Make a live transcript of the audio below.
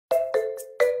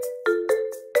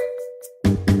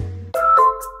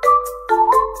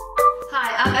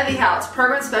Evie Houtz,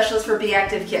 Program Specialist for Be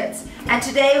Active Kids. And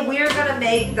today we are going to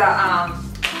make the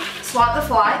Swat the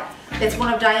Fly. It's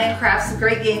one of Diane Craft's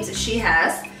great games that she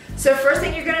has. So first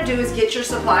thing you're going to do is get your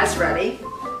supplies ready.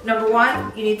 Number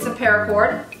one, you need some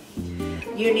paracord.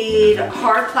 You need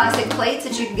hard plastic plates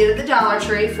that you can get at the Dollar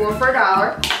Tree, 4 for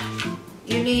 $1.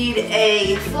 You need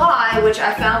a fly, which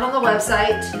I found on the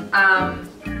website,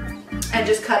 and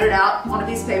just cut it out on a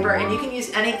piece of paper. And you can use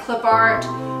any clip art,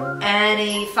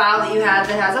 any file that you have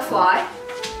that has a fly.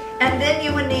 And then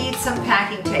you would need some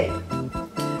packing tape.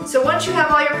 So once you have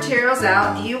all your materials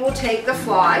out, you will take the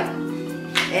fly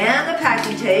and the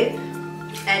packing tape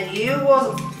and you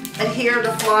will adhere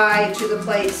the fly to the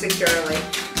plate securely.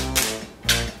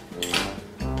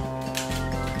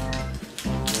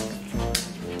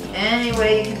 Any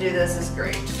way you can do this is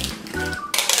great.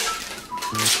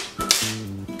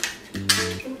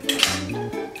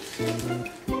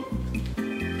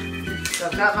 So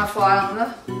I've got my fly on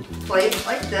the plate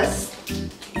like this.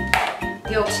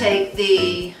 You'll take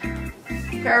the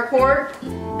paracord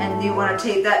and you want to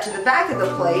tape that to the back of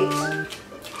the plate.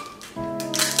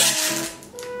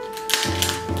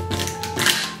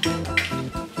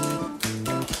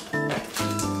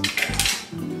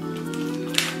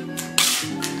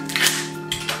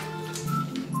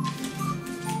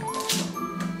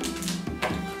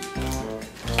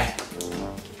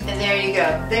 And there you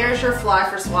go. There's your fly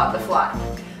for Swat the Fly.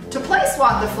 To play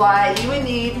Swat the Fly, you would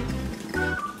need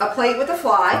a plate with a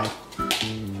fly,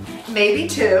 maybe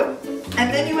 2,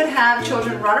 and then you would have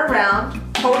children run around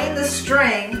holding the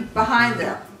string behind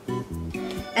them.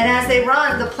 And as they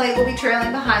run, the plate will be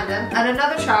trailing behind them, and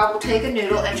another child will take a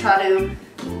noodle and try to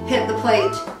hit the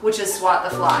plate, which is Swat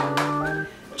the Fly.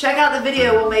 Check out the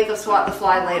video we'll make of Swat the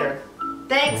Fly later.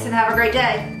 Thanks and have a great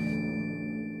day.